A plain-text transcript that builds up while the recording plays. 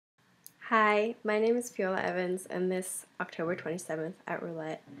Hi, my name is Fjola Evans, and this October 27th at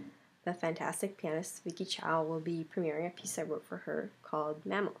Roulette, the fantastic pianist Vicky Chow will be premiering a piece I wrote for her called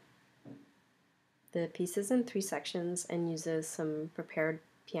Mammal. The piece is in 3 sections and uses some prepared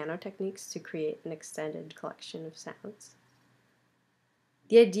piano techniques to create an extended collection of sounds.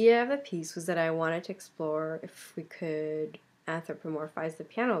 The idea of the piece was that I wanted to explore if we could anthropomorphize the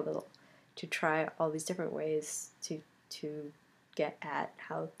piano a little, to try all these different ways to get at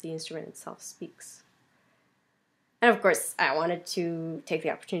how the instrument itself speaks. And of course, I wanted to take the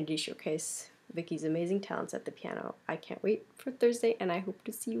opportunity to showcase Vicky's amazing talents at the piano. I can't wait for Thursday, and I hope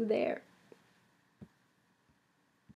to see you there.